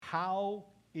How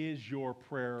is your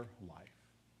prayer life?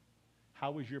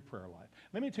 How is your prayer life?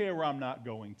 Let me tell you where I'm not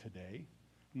going today.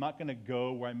 I'm not going to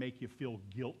go where I make you feel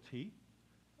guilty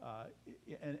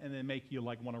and then make you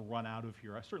want to run out of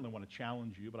here. I certainly want to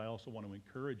challenge you, but I also want to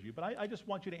encourage you. But I just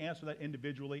want you to answer that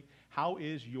individually. How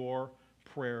is your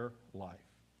prayer life?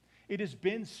 It has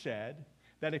been said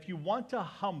that if you want to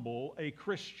humble a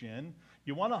Christian,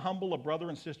 you want to humble a brother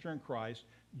and sister in Christ,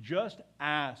 just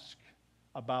ask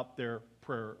about their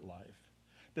prayer life.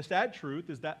 The sad truth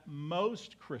is that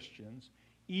most Christians,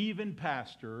 even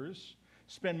pastors,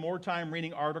 spend more time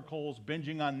reading articles,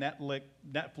 binging on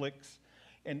Netflix,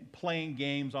 and playing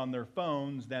games on their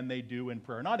phones than they do in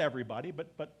prayer. Not everybody,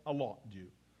 but a lot do.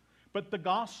 But the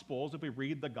Gospels, if we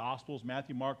read the Gospels,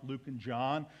 Matthew, Mark, Luke, and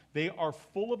John, they are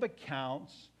full of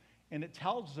accounts, and it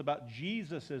tells us about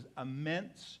Jesus'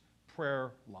 immense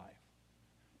prayer life.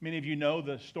 Many of you know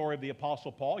the story of the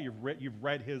Apostle Paul. You've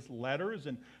read his letters,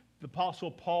 and the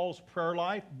Apostle Paul's prayer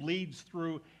life bleeds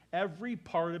through every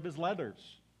part of his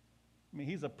letters. I mean,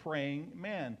 he's a praying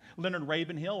man. Leonard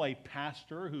Ravenhill, a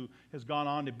pastor who has gone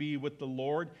on to be with the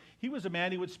Lord, he was a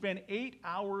man who would spend 8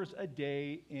 hours a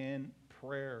day in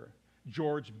prayer.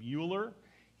 George Mueller,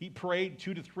 he prayed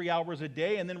 2 to 3 hours a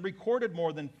day and then recorded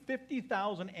more than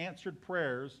 50,000 answered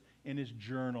prayers in his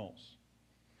journals.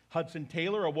 Hudson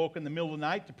Taylor awoke in the middle of the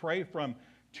night to pray from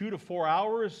 2 to 4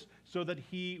 hours so that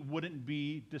he wouldn't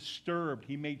be disturbed.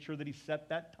 He made sure that he set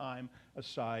that time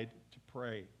aside to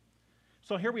pray.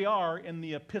 So here we are in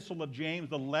the epistle of James,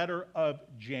 the letter of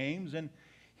James, and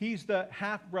he's the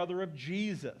half-brother of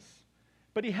Jesus.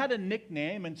 But he had a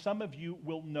nickname, and some of you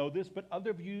will know this, but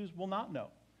other of you will not know.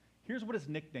 Here's what his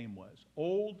nickname was: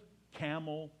 Old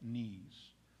Camel Knees.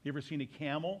 You ever seen a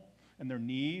camel and their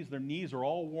knees? Their knees are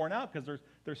all worn out because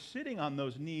they're sitting on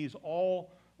those knees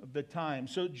all the time.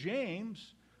 So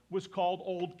James was called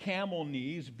Old Camel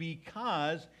Knees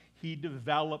because he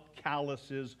developed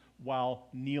calluses while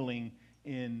kneeling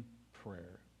in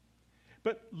prayer.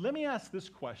 But let me ask this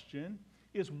question,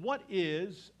 is what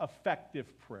is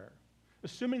effective prayer?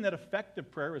 Assuming that effective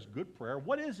prayer is good prayer,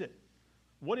 what is it?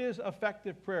 What is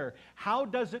effective prayer? How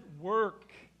does it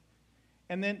work?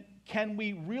 And then can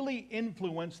we really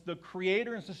influence the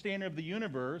creator and sustainer of the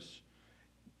universe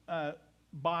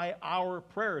by our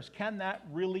prayers? Can that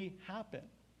really happen?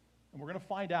 And we're going to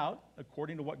find out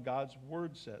according to what God's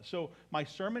Word says. So my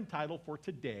sermon title for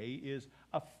today is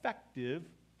Effective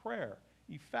Prayer.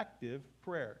 Effective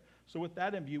Prayer. So with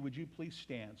that in view, would you please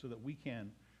stand so that we can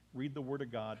read the Word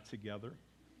of God together?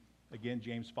 Again,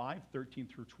 James 5, 13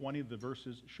 through 20. The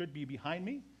verses should be behind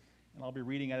me, and I'll be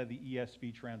reading out of the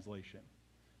ESV translation.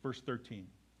 Verse 13.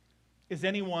 Is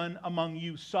anyone among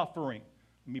you suffering?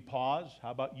 Let me pause.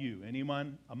 How about you?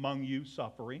 Anyone among you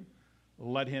suffering?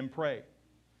 Let him pray.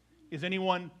 Is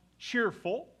anyone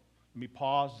cheerful? Let me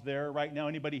pause there right now.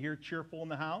 Anybody here cheerful in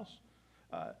the house?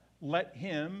 Let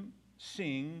him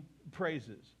sing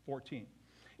praises. 14.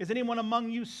 Is anyone among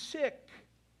you sick?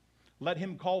 Let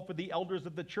him call for the elders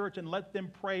of the church and let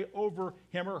them pray over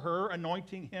him or her,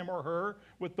 anointing him or her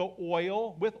with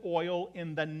oil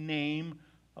in the name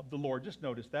of the Lord. Just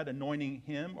notice that, anointing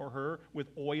him or her with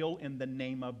oil in the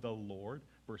name of the Lord.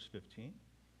 Verse 15.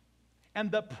 And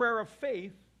the prayer of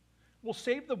faith will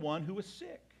save the one who is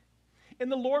sick,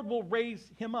 and the Lord will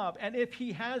raise him up. And if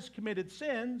he has committed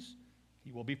sins,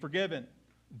 he will be forgiven.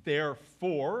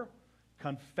 Therefore,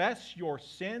 confess your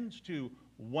sins to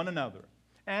one another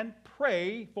and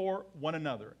pray for one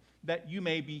another that you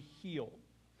may be healed.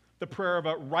 The prayer of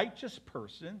a righteous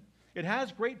person, it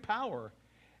has great power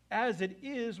as it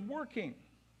is working.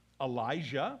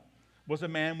 Elijah was a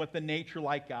man with a nature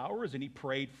like ours, and he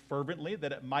prayed fervently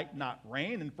that it might not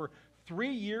rain. And for 3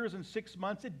 years and 6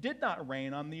 months, it did not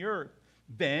rain on the earth.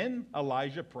 Then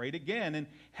Elijah prayed again, and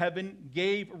heaven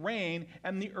gave rain,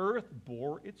 and the earth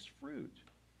bore its fruit.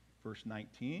 Verse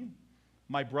 19,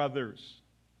 my brothers,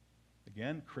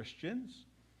 again, Christians,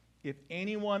 if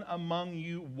anyone among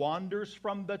you wanders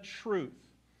from the truth,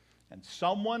 and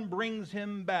someone brings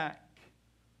him back,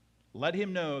 let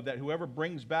him know that whoever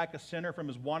brings back a sinner from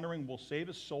his wandering will save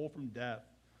his soul from death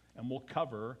and will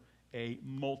cover a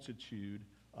multitude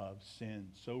of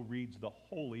sins. So reads the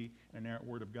holy and inerrant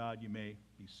Word of God. You may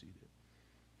be seated.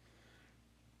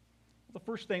 The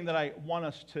first thing that I want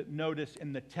us to notice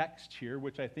in the text here,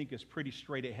 which I think is pretty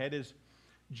straight ahead, is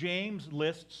James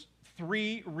lists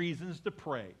 3 reasons to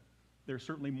pray. There's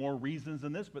certainly more reasons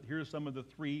than this, but here's some of the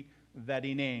 3 that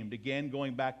he named. Again,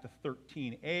 going back to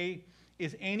 13a,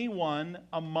 is anyone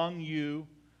among you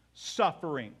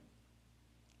suffering?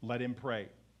 Let him pray.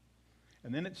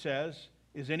 And then it says,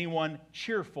 is anyone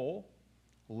cheerful?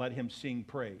 Let him sing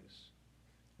praise.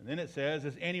 And then it says,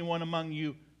 is anyone among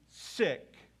you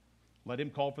sick? Let him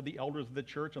call for the elders of the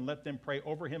church and let them pray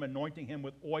over him, anointing him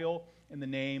with oil in the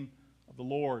name of the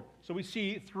Lord. So we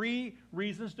see three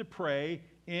reasons to pray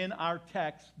in our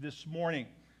text this morning.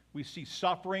 We see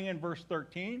suffering in verse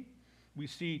 13. We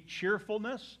see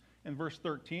cheerfulness in verse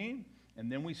 13.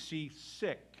 And then we see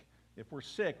sick, if we're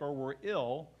sick or we're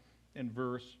ill, in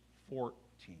verse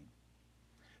 14.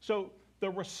 So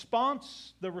the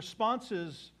responses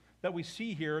that we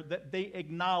see here, that they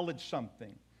acknowledge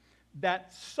something.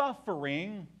 That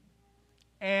suffering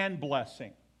and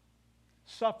blessing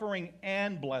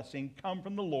come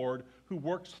from the Lord, who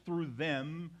works through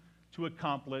them to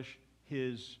accomplish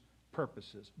his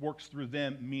purposes. Works through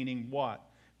them meaning what?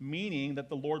 Meaning that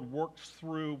the Lord works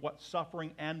through what?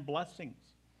 Suffering and blessings.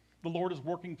 The Lord is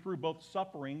working through both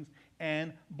sufferings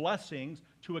and blessings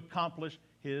to accomplish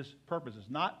his purposes,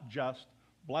 not just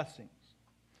blessings.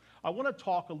 I want to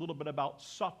talk a little bit about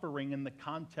suffering in the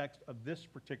context of this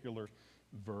particular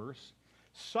verse.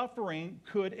 Suffering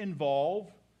could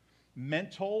involve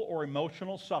mental or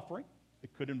emotional suffering. It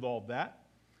could involve that.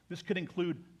 This could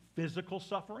include physical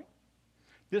suffering.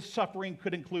 This suffering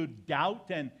could include doubt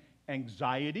and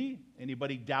anxiety.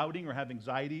 Anybody doubting or have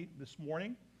anxiety this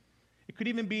morning? It could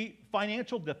even be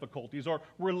financial difficulties or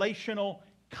relational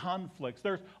conflicts.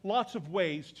 There's lots of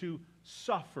ways to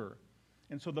suffer.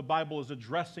 And so the Bible is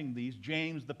addressing these.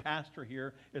 James, the pastor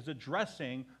here, is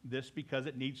addressing this because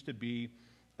it needs to be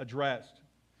addressed.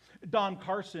 Don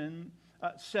Carson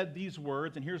said these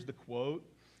words, and here's the quote.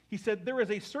 He said, "There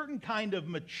is a certain kind of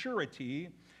maturity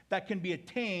that can be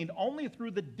attained only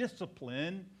through the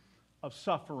discipline of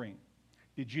suffering."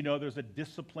 Did you know there's a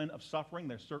discipline of suffering?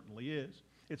 There certainly is.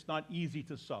 It's not easy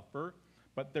to suffer,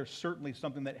 but there's certainly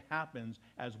something that happens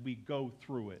as we go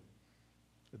through it.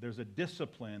 There's a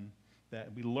discipline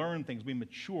that we learn things, we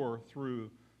mature through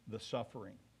the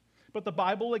suffering. But the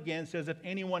Bible again says if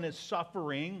anyone is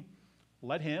suffering,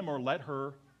 let him or let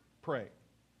her pray.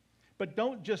 But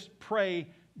don't just pray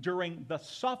during the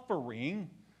suffering.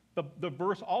 The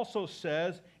verse also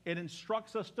says it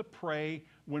instructs us to pray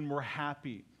when we're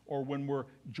happy or when we're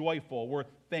joyful, where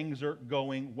things are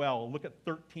going well. Look at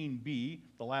 13b,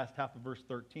 the last half of verse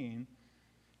 13.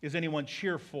 Is anyone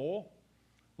cheerful?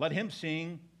 Let him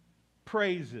sing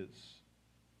praises.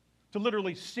 To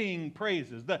literally sing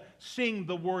praises, sing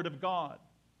the word of God.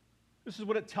 This is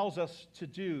what it tells us to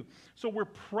do. So we're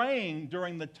praying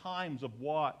during the times of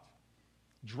what?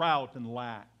 Drought and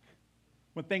lack.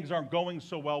 When things aren't going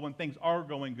so well, when things are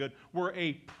going good, we're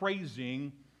a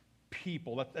praising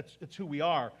people. That's who we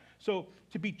are. So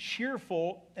to be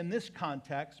cheerful in this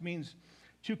context means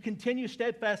to continue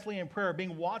steadfastly in prayer,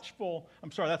 being watchful.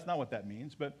 I'm sorry, that's not what that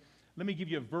means, but let me give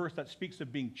you a verse that speaks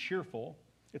of being cheerful.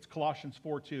 It's Colossians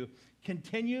 4:2.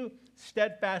 Continue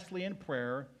steadfastly in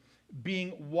prayer,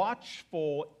 being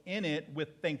watchful in it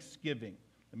with thanksgiving.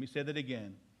 Let me say that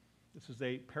again. This is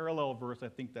a parallel verse I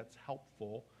think that's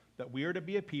helpful, that we are to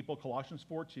be a people, Colossians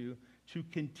 4:2, to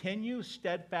continue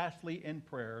steadfastly in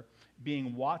prayer,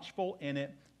 being watchful in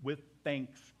it with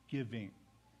thanksgiving.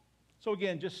 So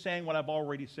again, just saying what I've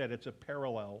already said, it's a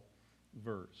parallel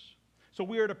verse. So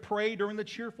we are to pray during the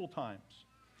cheerful times.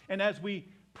 And as we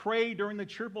pray during the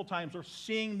cheerful times or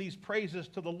sing these praises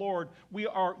to the Lord, we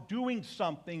are doing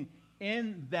something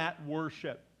in that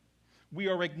worship. We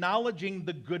are acknowledging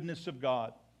the goodness of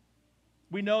God.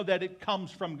 We know that it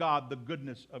comes from God, the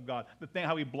goodness of God, the thing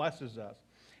how he blesses us.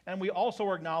 And we also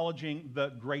are acknowledging the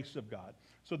grace of God.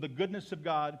 So the goodness of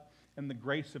God and the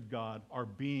grace of God are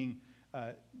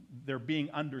they're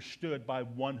being understood by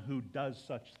one who does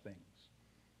such things.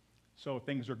 So if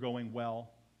things are going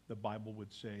well, the Bible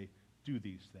would say, do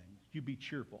these things. You be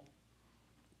cheerful.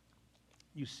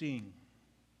 You sing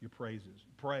your praises.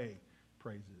 Pray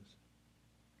praises.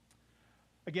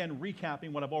 Again,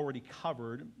 recapping what I've already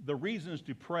covered, the reasons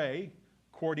to pray,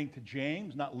 according to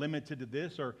James, not limited to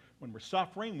this, are when we're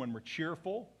suffering, when we're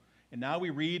cheerful. And now we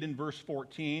read in verse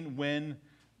 14, when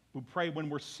we pray when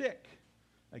we're sick.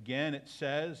 Again, it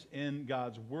says in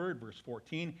God's word, verse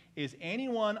 14, is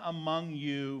anyone among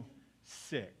you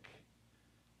sick?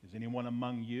 Is anyone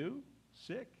among you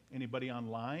sick? Anybody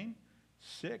online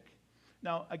sick?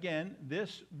 Now, again,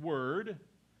 this word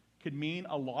could mean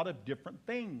a lot of different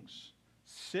things.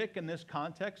 Sick in this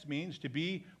context means to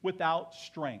be without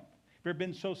strength. Have you ever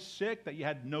been so sick that you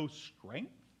had no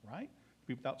strength, right? To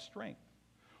be without strength.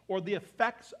 Or the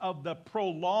effects of the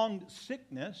prolonged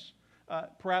sickness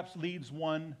perhaps leaves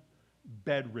one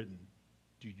bedridden.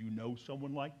 Do you know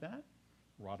someone like that?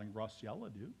 Rod and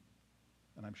Graciela do.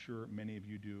 And I'm sure many of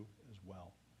you do as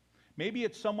well. Maybe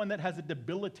it's someone that has a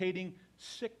debilitating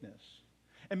sickness.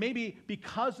 And maybe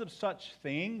because of such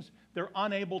things, they're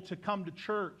unable to come to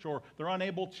church or they're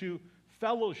unable to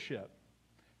fellowship.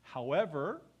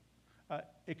 However,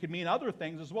 it could mean other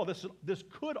things as well. This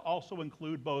could also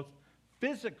include both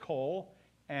physical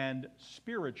and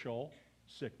spiritual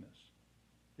sickness.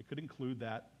 It could include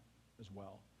that as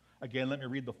well. Again, let me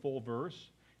read the full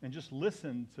verse and just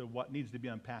listen to what needs to be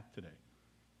unpacked today.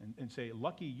 And say,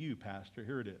 lucky you, Pastor,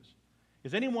 here it is.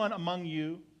 Is anyone among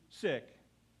you sick?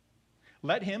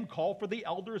 Let him call for the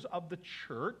elders of the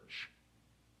church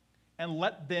and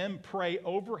let them pray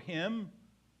over him.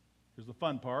 Here's the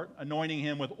fun part, anointing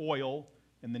him with oil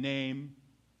in the name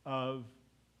of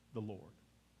the Lord.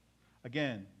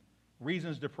 Again,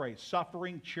 reasons to pray,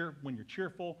 suffering, when you're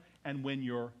cheerful, and when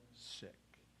you're sick.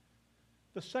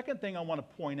 The second thing I want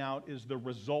to point out is the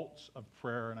results of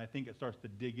prayer, and I think it starts to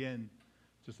dig in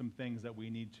to some things that we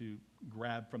need to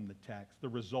grab from the text, the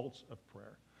results of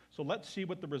prayer. So let's see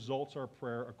what the results are of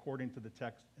prayer according to the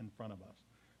text in front of us.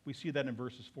 We see that in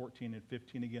verses 14 and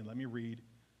 15 again. Let me read.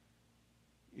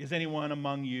 Is anyone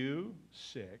among you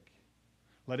sick?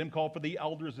 Let him call for the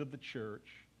elders of the church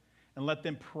and let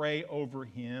them pray over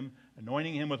him,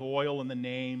 anointing him with oil in the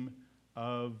name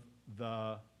of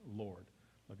the Lord.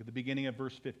 Look at the beginning of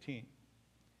verse 15.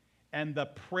 And the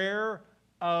prayer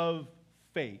of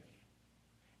faith.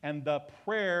 And the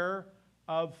prayer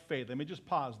of faith. Let me just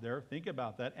pause there. Think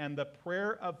about that. And the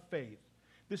prayer of faith.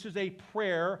 This is a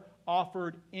prayer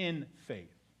offered in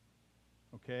faith.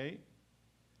 Okay?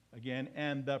 Again,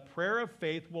 and the prayer of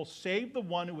faith will save the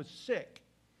one who is sick.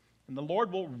 And the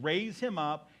Lord will raise him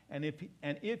up. And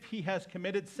if he has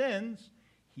committed sins,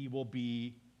 he will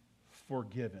be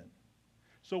forgiven.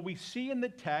 So we see in the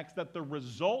text that the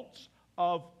results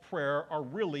of prayer are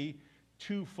really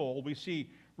twofold. We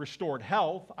see restored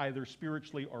health, either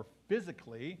spiritually or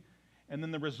physically, and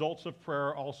then the results of prayer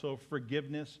are also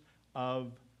forgiveness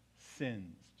of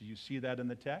sins. Do you see that in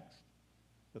the text?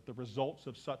 That the results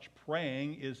of such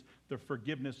praying is the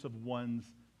forgiveness of one's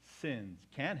sins.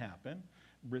 Can happen.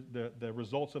 The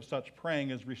results of such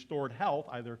praying is restored health,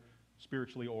 either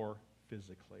spiritually or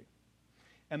physically.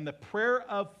 And the prayer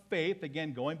of faith,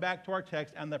 again, going back to our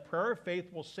text, and the prayer of faith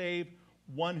will save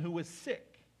one who is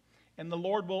sick, and the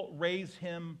Lord will raise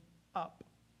him up.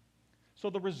 So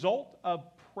the result of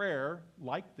prayer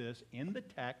like this in the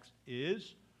text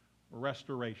is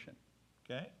restoration.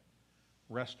 Okay?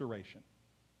 Restoration.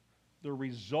 The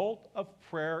result of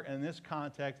prayer in this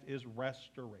context is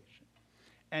restoration.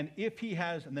 And if he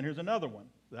has, and then here's another one.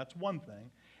 That's one thing.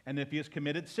 And if he has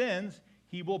committed sins,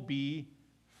 he will be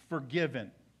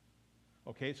forgiven.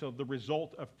 Okay, so the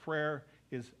result of prayer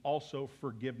is also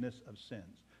forgiveness of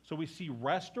sins. So we see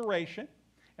restoration,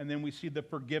 and then we see the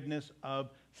forgiveness of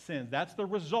sins. That's the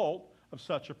result of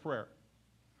such a prayer.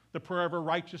 The prayer of a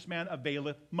righteous man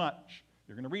availeth much.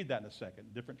 You're going to read that in a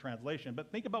second, different translation.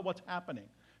 But think about what's happening.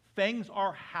 Things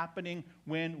are happening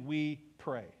when we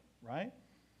pray, right?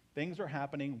 Things are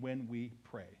happening when we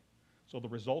pray. So the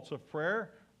results of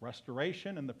prayer,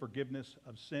 restoration, and the forgiveness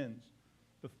of sins.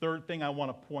 The third thing I want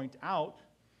to point out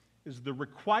is the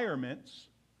requirements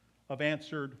of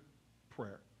answered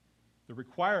prayer. The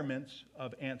requirements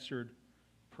of answered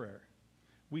prayer.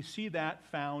 We see that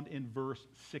found in verse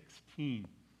 16.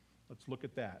 Let's look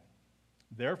at that.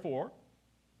 Therefore,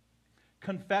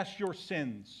 confess your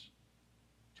sins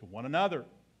to one another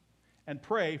and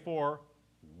pray for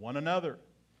one another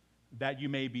that you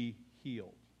may be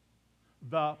healed.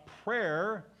 The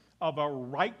prayer of a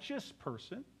righteous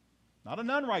person, not an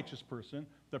unrighteous person,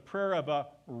 the prayer of a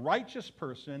righteous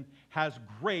person has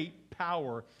great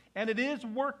power. And it is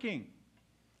working.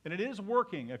 And it is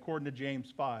working according to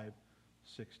James 5:16.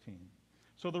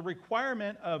 So the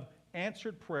requirement of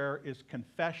answered prayer is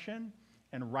confession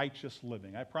and righteous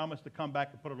living. I promise to come back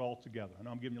and put it all together. I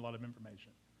know I'm giving you a lot of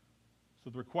information. So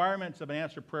the requirements of an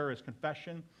answered prayer is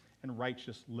confession and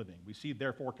righteous living. We see,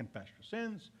 therefore, confess your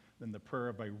sins. Then the prayer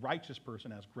of a righteous person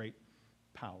has great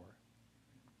power.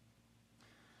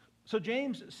 So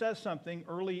James says something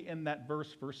early in that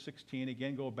verse 16.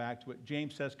 Again, go back to it.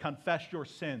 James says, confess your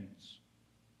sins.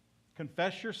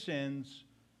 Confess your sins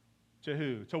to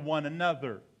who? To one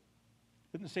another.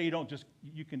 It doesn't say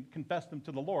you can confess them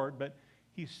to the Lord, but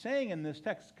he's saying in this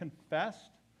text, confess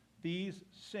these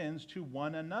sins to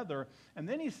one another. And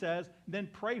then he says, then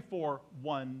pray for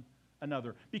one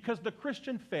another. Because the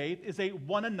Christian faith is a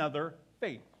one another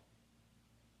faith.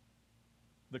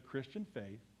 The Christian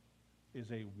faith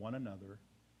is a one another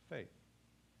faith.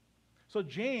 So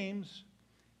James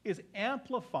is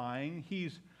amplifying,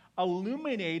 he's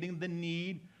illuminating the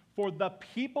need for the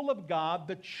people of God,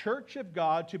 the church of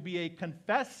God, to be a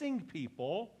confessing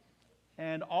people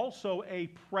and also a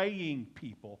praying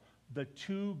people. The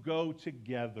two go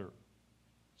together.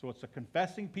 So it's a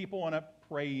confessing people and a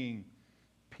praying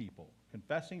people.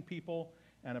 Confessing people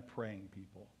and a praying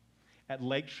people. At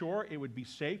Lakeshore, it would be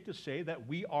safe to say that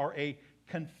we are a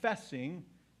confessing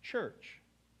church.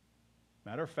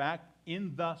 Matter of fact,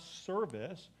 in the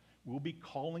service, we'll be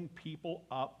calling people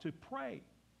up to pray.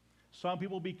 Some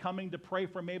people will be coming to pray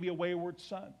for maybe a wayward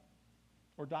son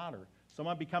or daughter. Some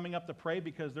might be coming up to pray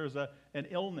because there's an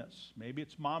illness. Maybe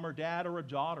it's mom or dad or a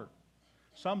daughter.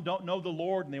 Some don't know the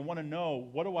Lord and they want to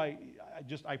know,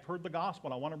 I've heard the gospel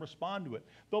and I want to respond to it.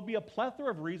 There'll be a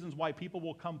plethora of reasons why people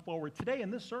will come forward today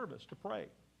in this service to pray.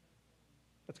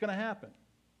 That's going to happen.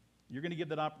 You're going to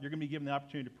be given the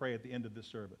opportunity to pray at the end of this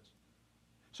service.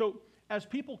 So as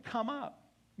people come up,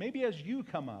 maybe as you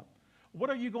come up, what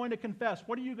are you going to confess?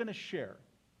 What are you going to share?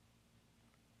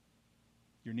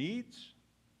 Your needs?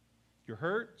 Your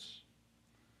hurts?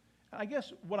 I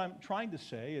guess what I'm trying to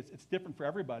say is it's different for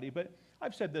everybody, but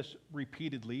I've said this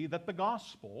repeatedly, that the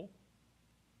gospel,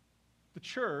 the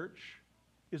church,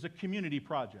 is a community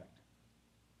project.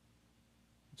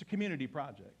 It's a community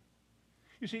project.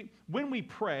 You see, when we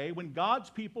pray, when God's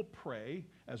people pray,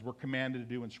 as we're commanded to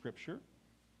do in Scripture,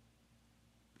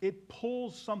 it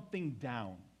pulls something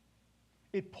down.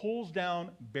 It pulls down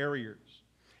barriers.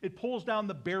 It pulls down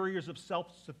the barriers of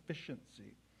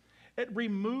self-sufficiency. It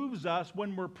removes us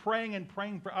when we're praying and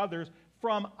praying for others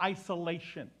from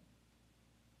isolation.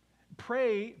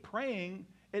 Praying,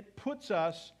 it puts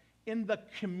us in the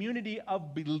community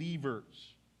of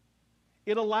believers.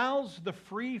 It allows the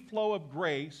free flow of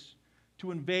grace to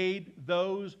invade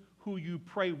those who you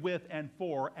pray with and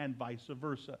for, and vice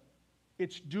versa.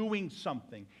 It's doing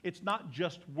something. It's not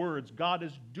just words. God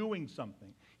is doing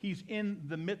something. He's in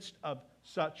the midst of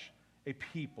such a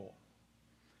people.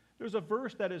 There's a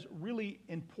verse that is really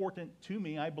important to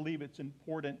me. I believe it's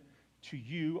important to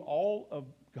you. All of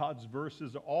God's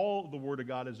verses, all the Word of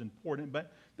God is important,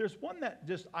 but there's one that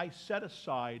just I set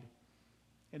aside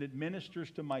and it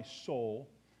ministers to my soul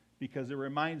because it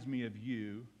reminds me of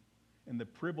you and the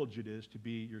privilege it is to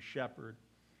be your shepherd.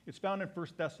 It's found in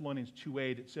 1 Thessalonians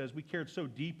 2:8. It says, "We cared so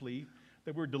deeply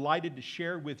that we're delighted to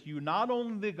share with you not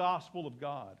only the gospel of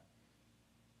God,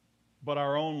 but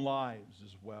our own lives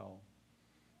as well.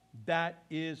 That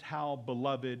is how,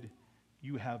 beloved,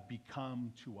 you have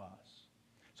become to us."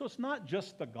 So it's not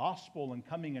just the gospel and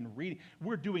coming and reading.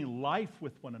 We're doing life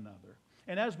with one another.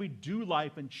 And as we do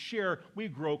life and share, we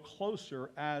grow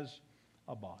closer as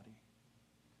a body.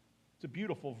 It's a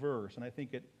beautiful verse, and I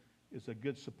think it is a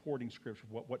good supporting scripture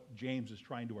for what James is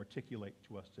trying to articulate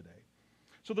to us today.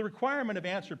 So the requirement of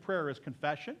answered prayer is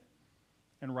confession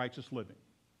and righteous living.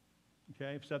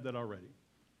 Okay, I've said that already.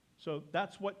 So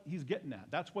that's what he's getting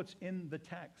at. That's what's in the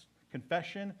text.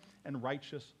 Confession and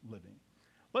righteous living.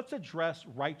 Let's address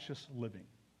righteous living.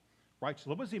 Righteous.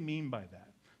 What does he mean by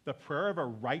that? The prayer of a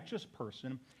righteous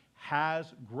person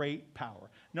has great power.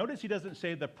 Notice he doesn't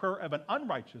say the prayer of an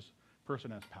unrighteous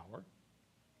person has power.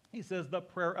 He says the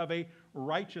prayer of a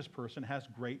righteous person has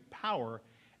great power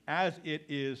as it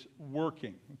is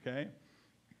working. Okay?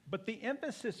 But the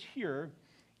emphasis here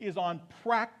is on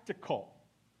practical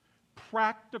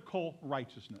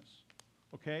righteousness.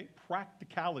 Okay?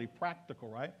 Practicality, practical,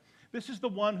 right? This is the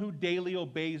one who daily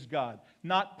obeys God.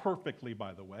 Not perfectly,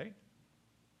 by the way,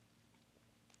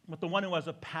 but the one who has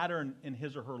a pattern in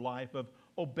his or her life of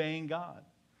obeying God.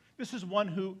 This is one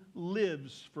who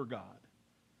lives for God.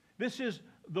 This is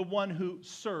the one who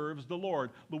serves the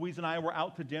Lord. Louise and I were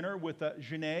out to dinner with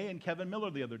Janae and Kevin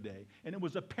Miller the other day, and it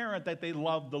was apparent that they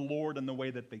love the Lord in the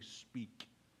way that they speak.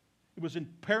 It was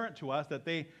apparent to us that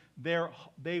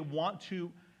they want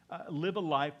to live a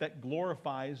life that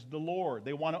glorifies the Lord.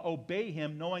 They want to obey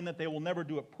Him, knowing that they will never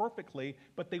do it perfectly,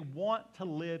 but they want to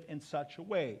live in such a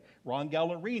way. Ron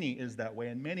Gallerini is that way,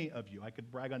 and many of you. I could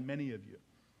brag on many of you.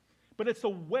 But it's a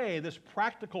way, this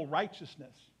practical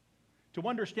righteousness, to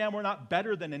understand we're not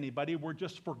better than anybody, we're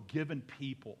just forgiven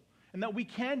people. And that we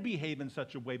can behave in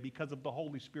such a way because of the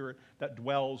Holy Spirit that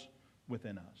dwells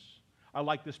within us. I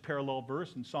like this parallel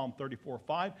verse in Psalm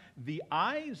 34:5. "The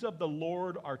eyes of the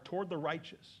Lord are toward the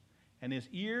righteous, and His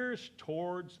ears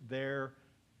towards their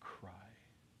cry."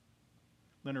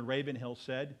 Leonard Ravenhill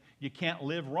said, "You can't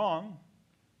live wrong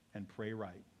and pray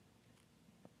right."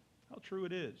 How true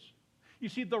it is. You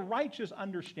see, the righteous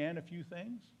understand a few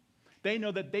things. They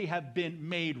know that they have been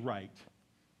made right.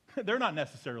 They're not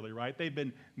necessarily right. They've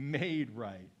been made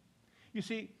right. You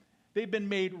see, they've been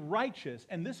made righteous.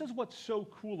 And this is what's so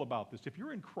cool about this. If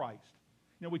you're in Christ,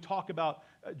 we talk about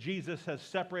Jesus has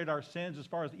separated our sins as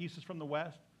far as the east is from the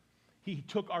west. He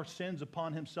took our sins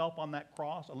upon Himself on that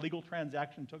cross. A legal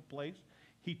transaction took place.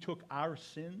 He took our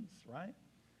sins, right?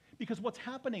 Because what's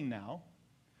happening now,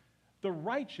 the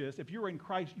righteous, if you're in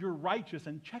Christ, you're righteous,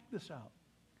 and check this out.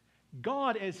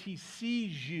 God, as he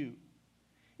sees you,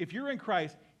 if you're in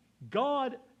Christ,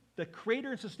 God, the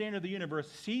creator and sustainer of the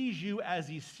universe, sees you as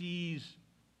he sees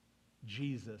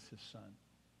Jesus, his son.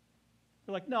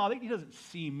 You're like, no, he doesn't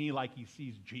see me like he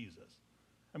sees Jesus.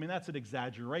 I mean, that's an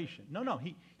exaggeration. No,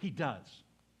 he does.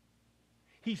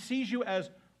 He sees you as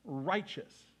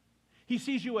righteous. He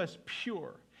sees you as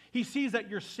pure. He sees that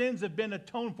your sins have been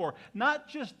atoned for, not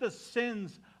just the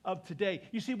sins of today.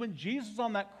 You see, when Jesus was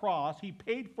on that cross, he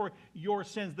paid for your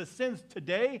sins, the sins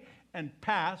today and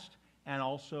past, and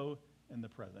also in the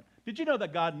present. Did you know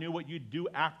that God knew what you'd do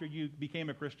after you became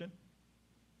a Christian?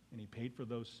 And he paid for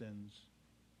those sins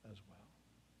as well.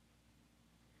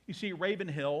 You see,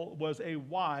 Ravenhill was a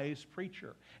wise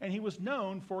preacher, and he was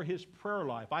known for his prayer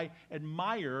life. I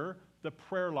admire the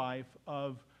prayer life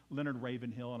of Leonard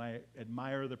Ravenhill, and I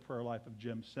admire the prayer life of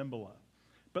Jim Cymbala.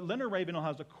 But Leonard Ravenhill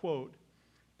has a quote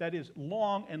that is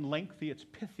long and lengthy. It's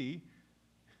pithy,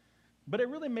 but it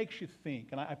really makes you think.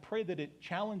 And I pray that it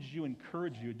challenged you,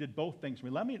 encouraged you. It did both things for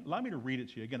me. Allow me to read it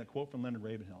to you. Again, a quote from Leonard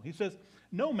Ravenhill. He says,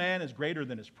 "No man is greater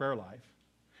than his prayer life.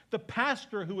 The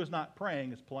pastor who is not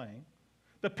praying is playing.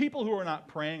 The people who are not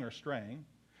praying are straying.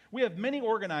 We have many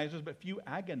organizers, but few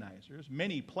agonizers.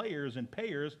 Many players and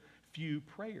payers, few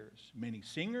prayers. Many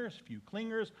singers, few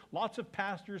clingers. Lots of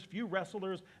pastors, few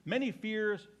wrestlers. Many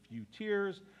fears, few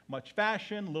tears. Much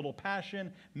fashion, little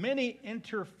passion. Many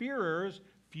interferers,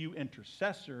 few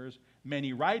intercessors.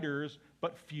 Many writers,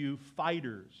 but few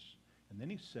fighters." And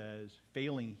then he says,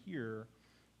 failing here,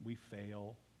 we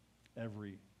fail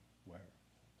everywhere.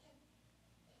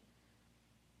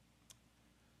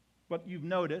 But you've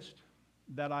noticed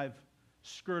that I've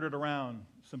skirted around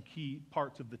some key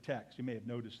parts of the text. You may have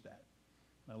noticed that.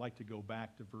 I'd like to go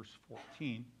back to verse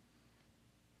 14.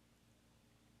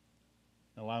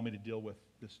 And allow me to deal with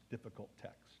this difficult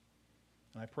text.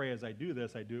 And I pray as I do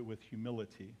this, I do it with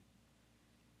humility.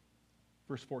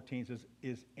 Verse 14 says,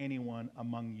 "Is anyone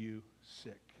among you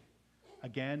sick?"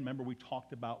 Again, remember we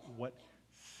talked about what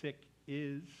sick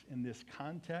is in this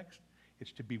context.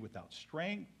 It's to be without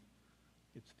strength.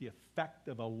 It's the effect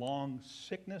of a long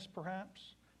sickness,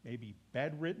 perhaps. Maybe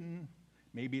bedridden.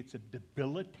 Maybe it's a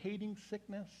debilitating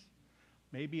sickness.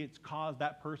 Maybe it's caused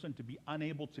that person to be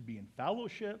unable to be in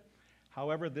fellowship.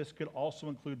 However, this could also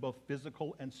include both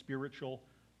physical and spiritual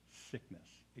sickness.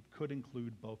 It could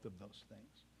include both of those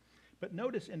things. But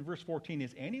notice in verse 14,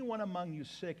 "Is anyone among you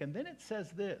sick?" And then it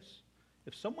says this.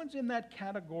 If someone's in that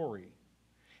category,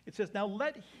 it says, "Now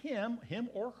let him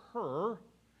or her,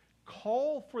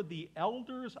 call for the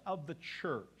elders of the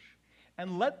church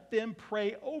and let them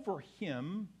pray over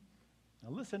him." Now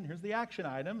listen, here's the action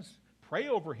items. Pray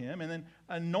over him and then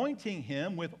anointing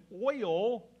him with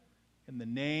oil in the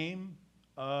name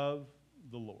of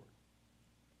the Lord.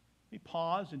 Let me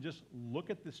pause and just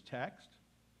look at this text,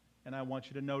 and I want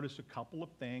you to notice a couple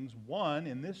of things. One,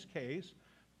 in this case,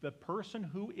 the person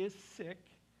who is sick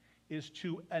is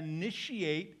to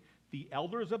initiate the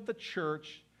elders of the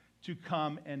church to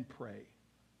come and pray.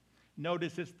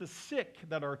 Notice it's the sick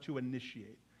that are to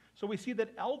initiate. So we see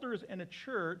that elders in a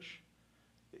church,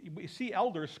 we see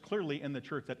elders clearly in the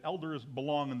church, that elders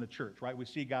belong in the church, right? We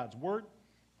see God's word.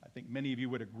 I think many of you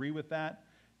would agree with that.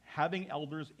 Having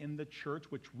elders in the church,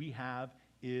 which we have,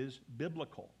 is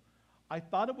biblical. I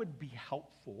thought it would be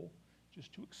helpful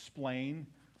just to explain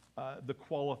the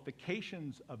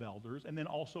qualifications of elders and then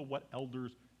also what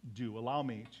elders do. Allow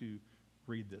me to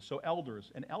read this. So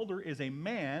elders. An elder is a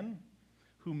man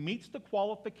who meets the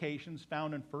qualifications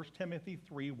found in 1 Timothy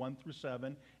 3, 1 through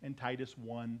 7, and Titus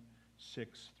 1,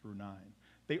 6 through 9.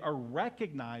 They are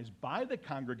recognized by the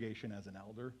congregation as an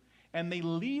elder, and they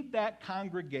lead that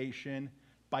congregation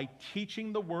by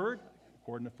teaching the word,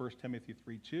 according to 1 Timothy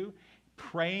 3, 2,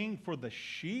 praying for the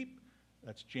sheep,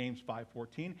 that's James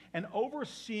 5:14, and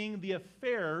overseeing the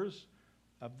affairs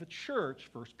of the church,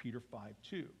 1 Peter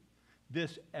 5:2.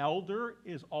 This elder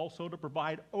is also to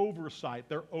provide oversight.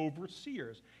 They're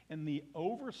overseers. And the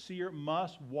overseer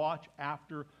must watch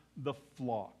after the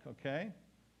flock, okay?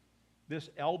 This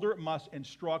elder must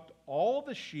instruct all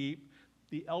the sheep.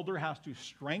 The elder has to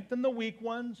strengthen the weak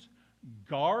ones,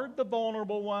 guard the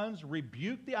vulnerable ones,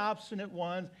 rebuke the obstinate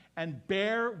ones, and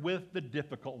bear with the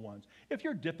difficult ones. If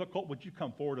you're difficult, would you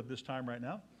come forward at this time right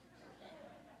now?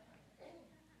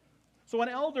 So an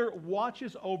elder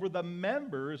watches over the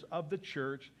members of the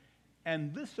church,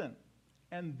 and listen,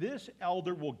 and this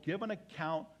elder will give an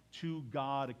account to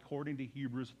God according to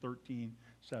Hebrews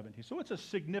 13:17. So it's a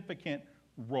significant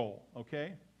role,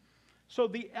 okay? So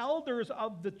the elders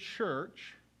of the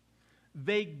church,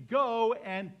 they go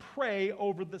and pray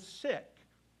over the sick.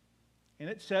 And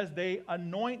it says they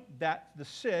anoint the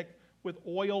sick with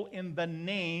oil in the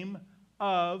name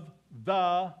of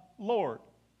the Lord.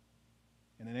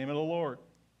 In the name of the Lord.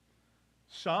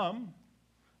 Some,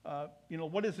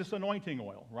 what is this anointing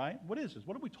oil, right? What is this?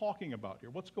 What are we talking about here?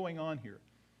 What's going on here?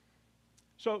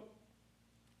 So,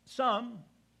 some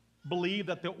believe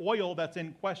that the oil that's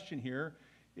in question here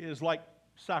is like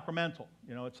sacramental.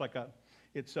 It's like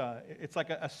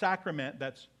a sacrament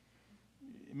that's,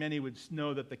 many would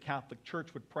know that the Catholic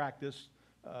Church would practice.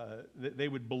 They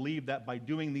would believe that by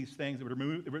doing these things,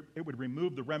 it would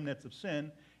remove the remnants of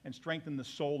sin and strengthen the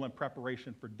soul in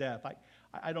preparation for death.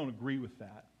 I don't agree with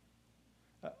that.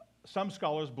 Some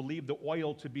scholars believe the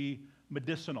oil to be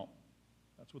medicinal.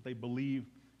 That's what they believe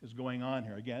is going on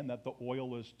here. Again, that the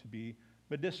oil is to be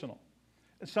medicinal.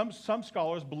 Some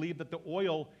scholars believe that the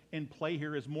oil in play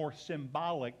here is more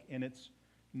symbolic in its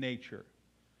nature.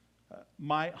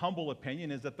 My humble opinion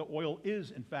is that the oil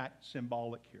is, in fact,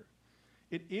 symbolic here.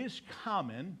 It is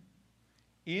common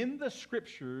in the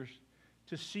Scriptures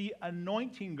to see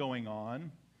anointing going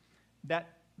on that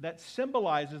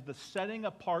symbolizes the setting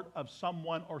apart of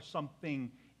someone or something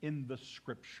in the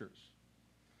Scriptures.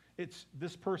 It's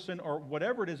this person or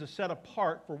whatever it is set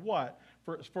apart for what?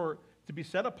 To be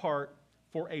set apart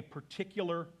for a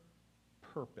particular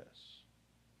purpose.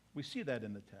 We see that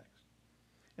in the text.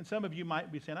 And some of you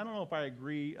might be saying, I don't know if I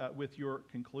agree with your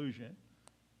conclusion.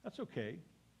 That's okay.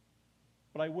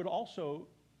 But I would also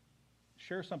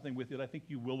share something with you that I think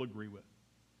you will agree with.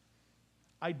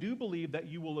 I do believe that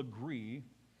you will agree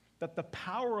that the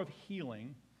power of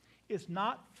healing is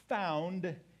not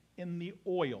found in the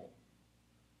oil,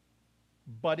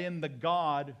 but in the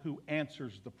God who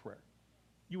answers the prayer.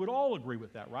 You would all agree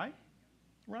with that, right?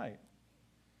 Right.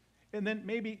 And then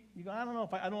maybe you go, I don't know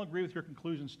if I don't agree with your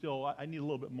conclusion still. I need a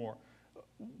little bit more.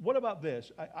 What about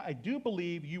this? I do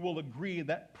believe you will agree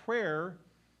that prayer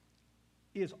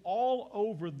is all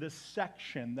over this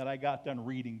section that I got done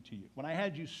reading to you. When I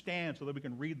had you stand so that we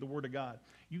can read the Word of God,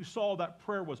 you saw that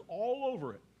prayer was all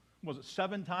over it. Was it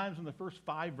 7 times in the first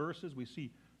 5 verses we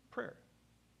see prayer?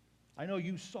 I know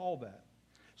you saw that.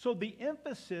 So the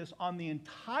emphasis on the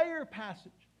entire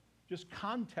passage, just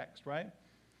context, right,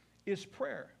 is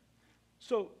prayer.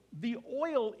 So the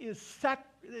oil is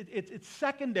it's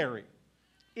secondary.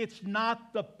 It's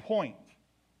not the point.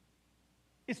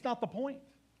 It's not the point.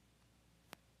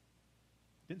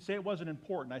 Didn't say it wasn't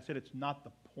important. I said it's not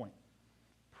the point.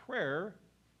 Prayer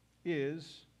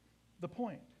is the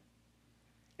point.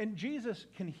 And Jesus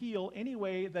can heal any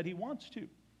way that he wants to.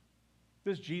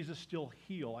 Does Jesus still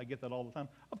heal? I get that all the time.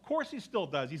 Of course he still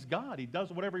does. He's God. He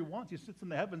does whatever he wants. He sits in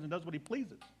the heavens and does what he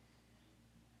pleases.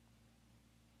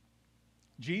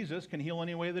 Jesus can heal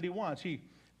any way that he wants. He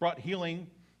brought healing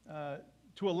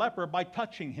to a leper by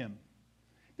touching him.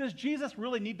 Does Jesus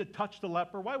really need to touch the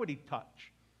leper? Why would he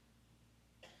touch?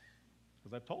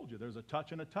 Because I've told you, there's a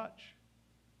touch and a touch.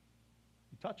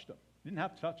 He touched him. He didn't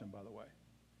have to touch him, by the way.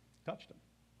 He touched him.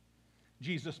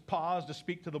 Jesus paused to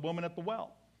speak to the woman at the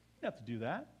well. He didn't have to do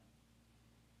that.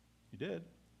 He did.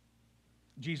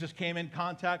 Jesus came in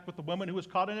contact with the woman who was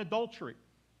caught in adultery.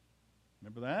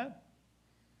 Remember that?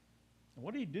 And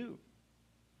what did he do?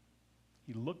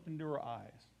 He looked into her eyes.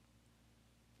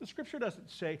 The Scripture doesn't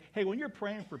say, hey, when you're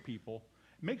praying for people,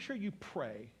 make sure you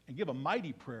pray and give a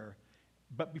mighty prayer.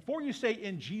 But before you say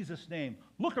in Jesus' name,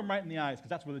 look them right in the eyes because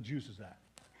that's where the juice is at.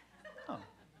 No,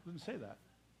 it doesn't say that.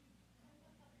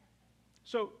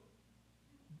 So,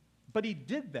 but he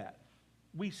did that.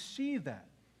 We see that.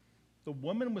 The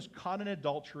woman was caught in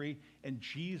adultery and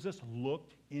Jesus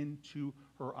looked into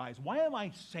her eyes. Why am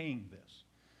I saying this?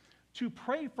 To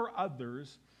pray for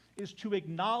others is to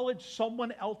acknowledge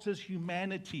someone else's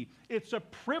humanity. It's a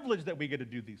privilege that we get to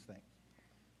do these things.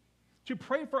 To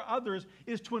pray for others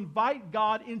is to invite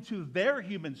God into their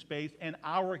human space and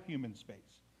our human space.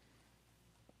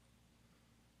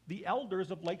 The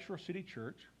elders of Lakeshore City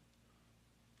Church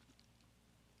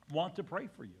want to pray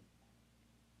for you.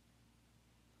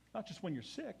 Not just when you're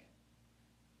sick,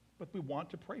 but we want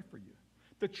to pray for you.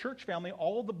 The church family,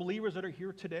 all the believers that are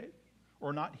here today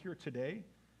or not here today,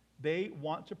 they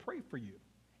want to pray for you.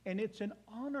 And it's an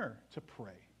honor to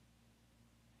pray.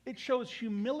 It shows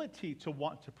humility to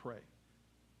want to pray.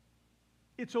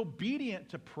 It's obedient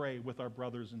to pray with our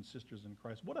brothers and sisters in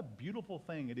Christ. What a beautiful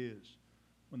thing it is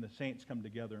when the saints come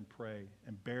together and pray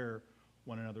and bear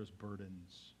one another's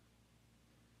burdens.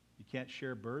 You can't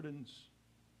share burdens.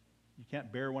 You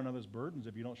can't bear one another's burdens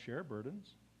if you don't share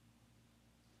burdens.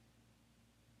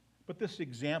 But this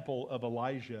example of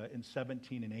Elijah in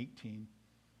 17 and 18,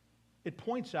 it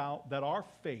points out that our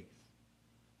faith,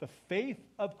 The faith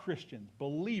of Christians,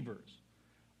 believers,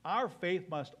 our faith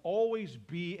must always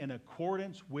be in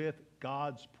accordance with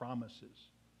God's promises.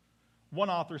 One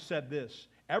author said this: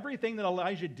 everything that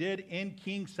Elijah did in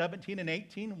Kings 17 and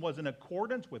 18 was in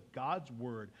accordance with God's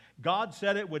word. God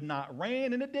said it would not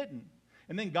rain, and it didn't.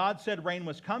 And then God said rain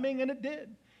was coming, and it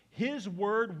did. His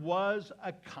word was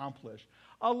accomplished.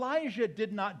 Elijah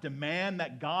did not demand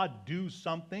that God do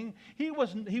something. He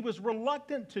was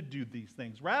reluctant to do these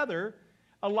things. Rather,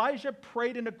 Elijah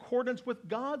prayed in accordance with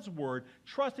God's word,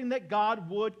 trusting that God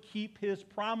would keep his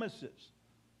promises.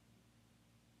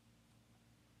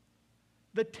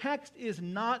 The text is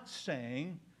not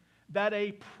saying that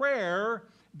a prayer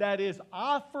that is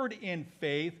offered in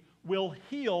faith will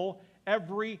heal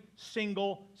every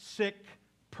single sick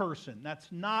person.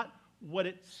 That's not what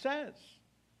it says.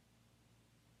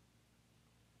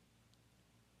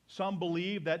 Some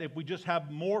believe that if we just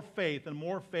have more faith and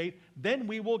more faith, then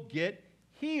we will get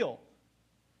healed.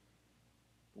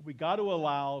 But we got to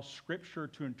allow Scripture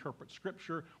to interpret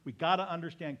Scripture. We got to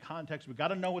understand context. We got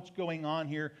to know what's going on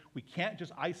here. We can't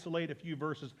just isolate a few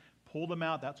verses, pull them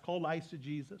out. That's called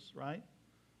eisegesis, right?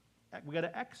 We got to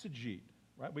exegete,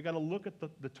 right? We got to look at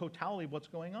the totality of what's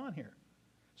going on here.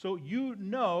 So you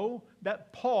know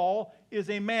that Paul is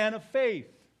a man of faith.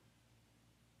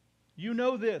 You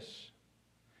know this.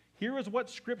 Here is what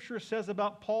Scripture says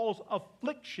about Paul's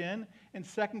affliction in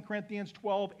 2 Corinthians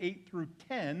 12, 8 through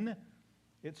 10.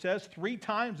 It says 3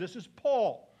 times, this is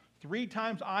Paul, 3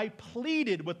 times I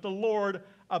pleaded with the Lord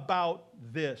about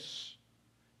this,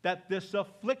 that this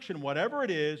affliction, whatever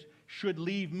it is, should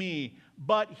leave me.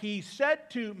 But he said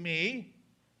to me,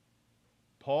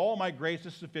 Paul, my grace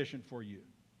is sufficient for you,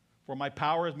 for my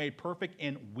power is made perfect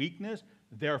in weakness.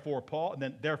 Therefore,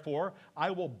 therefore,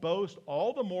 I will boast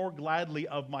all the more gladly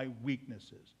of my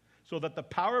weaknesses, so that the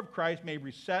power of Christ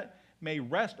may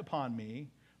rest upon me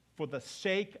for the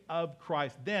sake of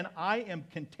Christ. Then I am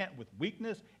content with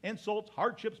weakness, insults,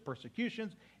 hardships,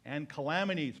 persecutions, and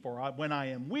calamities. For when I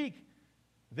am weak,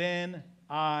 then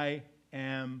I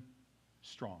am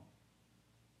strong.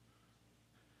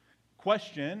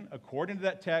 Question, according to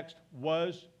that text,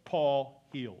 was Paul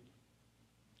healed?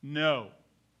 No.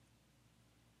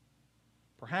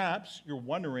 Perhaps you're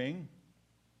wondering,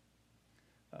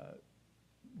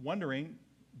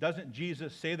 doesn't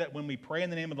Jesus say that when we pray in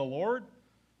the name of the Lord,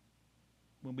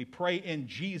 when we pray in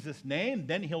Jesus' name,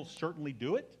 then he'll certainly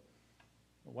do it?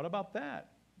 Well, what about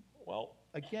that? Well,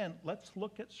 again, let's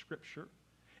look at Scripture.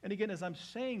 And again, as I'm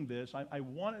saying this, I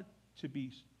want it to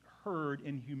be heard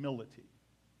in humility.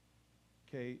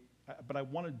 Okay? But I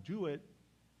want to do it,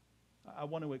 I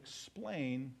want to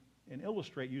explain and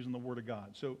illustrate using the Word of God.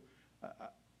 So,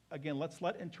 again, let's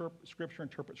let Scripture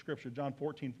interpret Scripture. John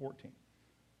 14:14.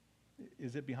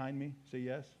 Is it behind me? Say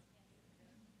yes.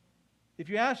 If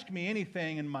you ask me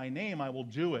anything in my name, I will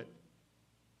do it.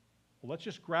 Well, let's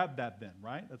just grab that then,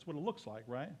 right? That's what it looks like,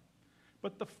 right?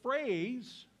 But the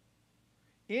phrase,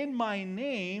 in my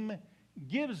name,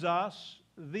 gives us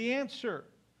the answer.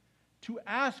 To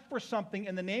ask for something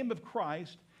in the name of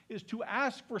Christ is to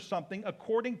ask for something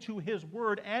according to his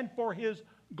word and for his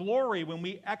glory when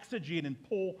we exegete and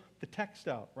pull the text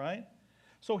out, right?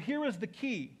 So here is the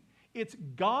key. It's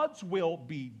God's will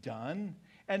be done,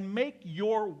 and make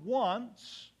your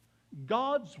wants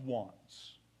God's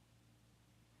wants.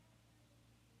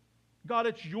 God,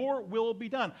 it's your will be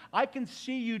done. I can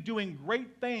see you doing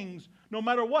great things no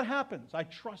matter what happens. I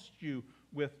trust you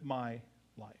with my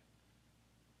life.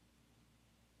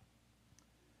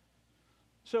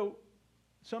 So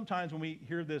sometimes when we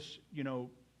hear this, I'm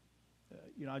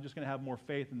just going to have more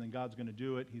faith and then God's going to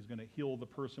do it. He's going to heal the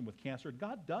person with cancer.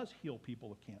 God does heal people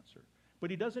with cancer, but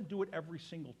he doesn't do it every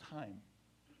single time.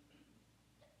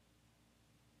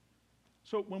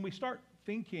 So when we start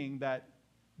thinking that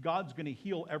God's going to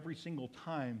heal every single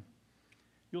time,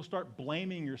 you'll start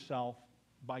blaming yourself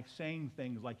by saying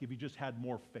things like, if you just had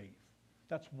more faith.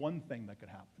 That's one thing that could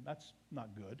happen. That's not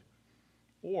good.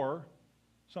 Or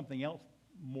something else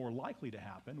more likely to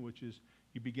happen, which is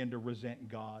you begin to resent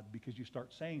God because you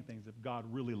start saying things. If God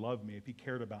really loved me, if he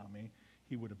cared about me,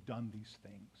 he would have done these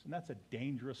things. And that's a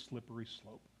dangerous, slippery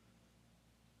slope.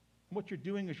 And what you're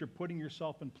doing is you're putting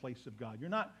yourself in place of God. You're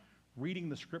not reading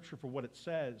the Scripture for what it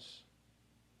says.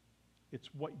 It's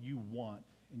what you want,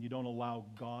 and you don't allow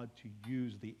God to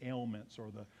use the ailments or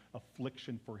the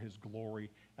affliction for his glory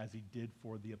as he did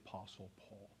for the Apostle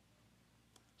Paul.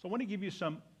 So I want to give you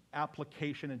some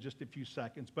application in just a few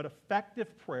seconds, but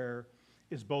effective prayer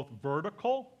is both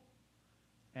vertical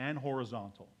and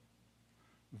horizontal.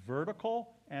 Vertical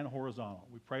and horizontal.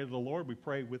 We pray to the Lord, we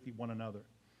pray with one another.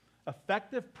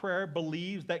 Effective prayer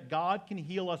believes that God can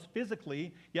heal us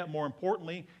physically, yet more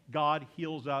importantly, God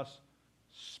heals us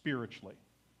spiritually.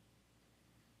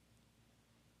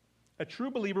 A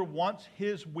true believer wants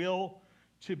his will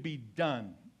to be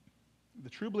done. The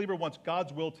true believer wants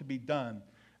God's will to be done.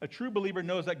 A true believer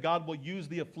knows that God will use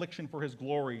the affliction for his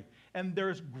glory. And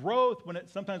there's growth when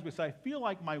sometimes we say, I feel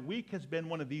like my week has been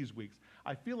one of these weeks.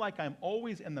 I feel like I'm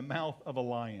always in the mouth of a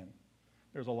lion.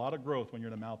 There's a lot of growth when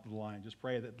you're in the mouth of the lion. Just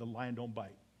pray that the lion don't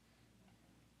bite.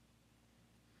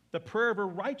 The prayer of a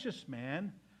righteous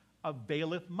man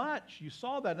availeth much. You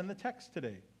saw that in the text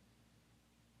today.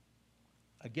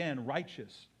 Again,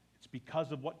 righteous. It's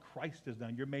because of what Christ has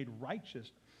done. You're made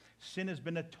righteous. Sin has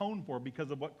been atoned for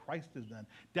because of what Christ has done.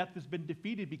 Death has been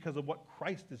defeated because of what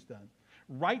Christ has done.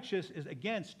 Righteous is,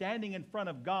 again, standing in front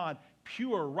of God,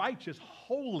 pure, righteous,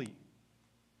 holy.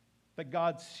 That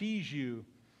God sees you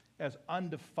as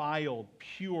undefiled,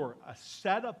 pure, a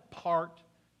set-apart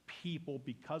people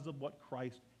because of what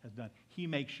Christ has done. He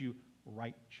makes you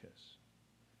righteous.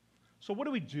 So what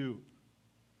do we do?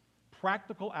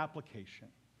 Practical application.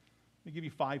 Let me give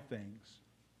you 5 things.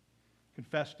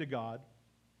 Confess to God.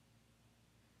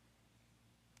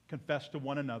 Confess to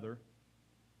one another.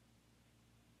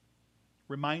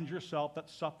 Remind yourself that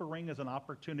suffering is an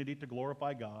opportunity to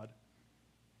glorify God.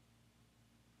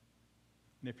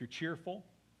 And if you're cheerful,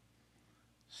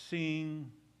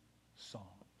 sing psalms.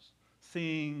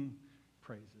 Sing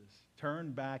praises.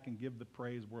 Turn back and give the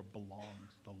praise where it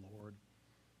belongs, the Lord.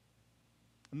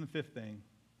 And the 5th thing,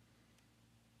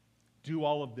 do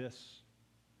all of this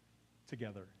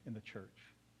together in the church.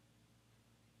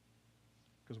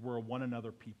 Because we're a one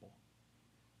another people.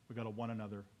 We've got a one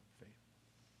another faith.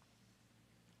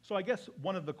 So I guess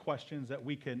one of the questions that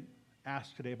we can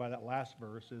ask today by that last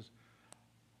verse is,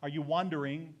 are you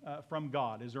wandering from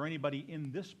God? Is there anybody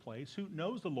in this place who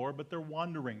knows the Lord, but they're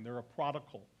wandering? They're a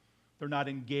prodigal. They're not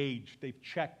engaged. They've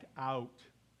checked out.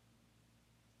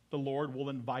 The Lord will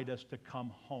invite us to come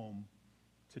home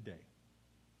today.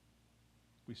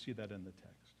 We see that in the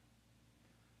text.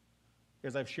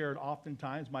 As I've shared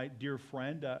oftentimes, my dear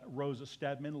friend Rosa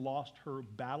Stedman lost her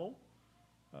battle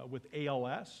with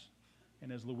ALS.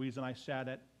 And as Louise and I sat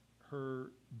at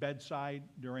her bedside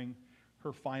during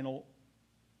her final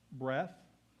breath,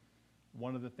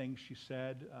 one of the things she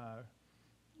said,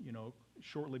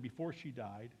 shortly before she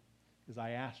died, is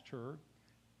I asked her,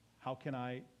 how can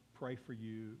I pray for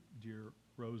you, dear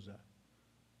Rosa?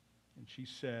 And she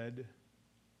said,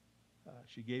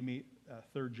 she gave me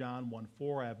 3 John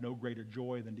 1:4, I have no greater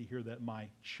joy than to hear that my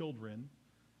children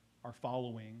are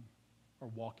following or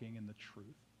walking in the truth.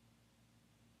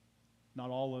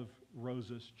 Not all of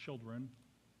Rosa's children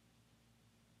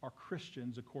are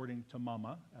Christians according to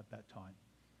Mama at that time.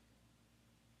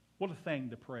 What a thing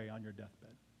to pray on your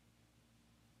deathbed.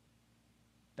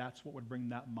 That's what would bring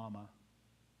that mama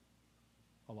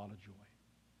a lot of joy.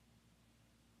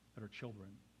 That her children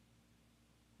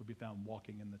would be found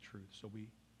walking in the truth. So we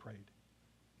prayed,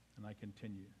 and I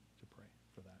continue to pray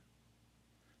for that.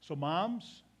 So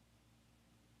moms,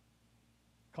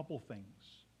 a couple things.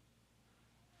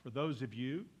 For those of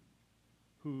you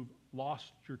who've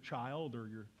lost your child, or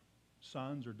your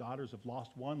sons or daughters have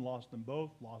lost one, lost them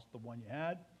both, lost the one you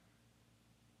had,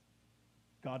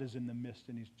 God is in the midst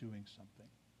and he's doing something.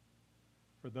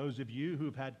 For those of you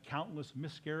who've had countless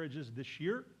miscarriages this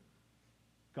year,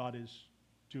 God is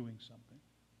doing something.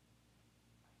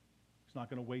 He's not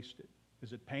going to waste it.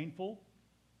 Is it painful?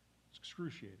 It's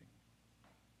excruciating.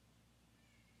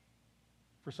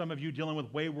 For some of you dealing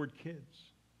with wayward kids,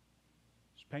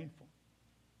 it's painful.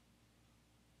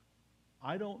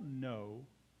 I don't know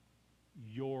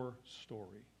your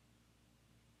story,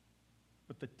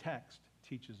 but the text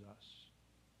teaches us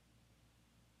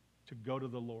to go to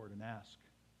the Lord and ask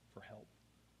for help.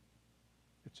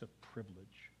 It's a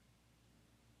privilege.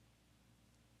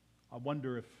 I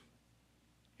wonder if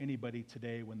anybody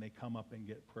today, when they come up and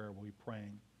get prayer, will be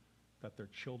praying that their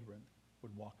children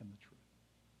would walk in the truth.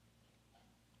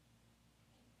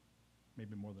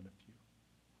 Maybe more than a few.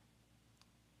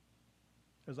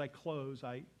 As I close,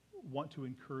 I want to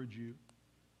encourage you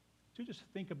to just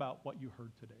think about what you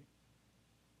heard today.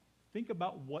 Think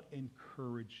about what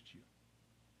encouraged you.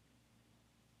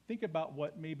 Think about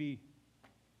what maybe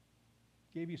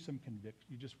gave you some conviction.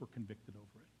 You just were convicted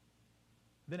over it.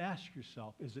 Then ask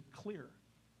yourself, is it clear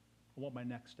on what my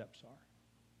next steps are?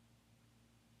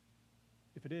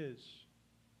 If it is,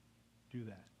 do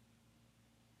that.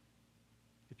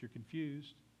 If you're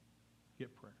confused,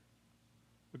 get prayer.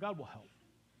 But God will help.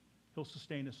 He'll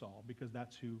sustain us all because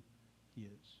that's who he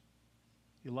is.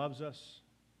 He loves us.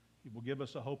 He will give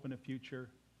us a hope and a future.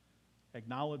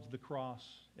 Acknowledge the cross.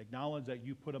 Acknowledge that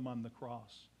you put him on the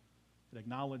cross. And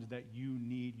acknowledge that you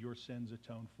need your sins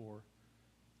atoned for.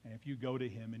 And if you go to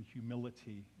him in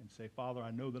humility and say, Father,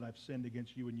 I know that I've sinned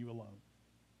against you and you alone,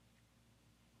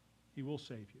 he will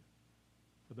save you.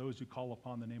 For those who call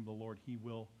upon the name of the Lord, he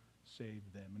will save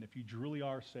them. And if you truly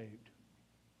are saved,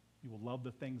 you will love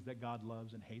the things that God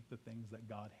loves and hate the things that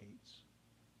God hates.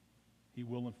 He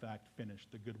will, in fact, finish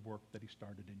the good work that he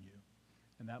started in you.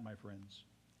 And that, my friends,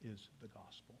 is the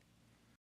gospel.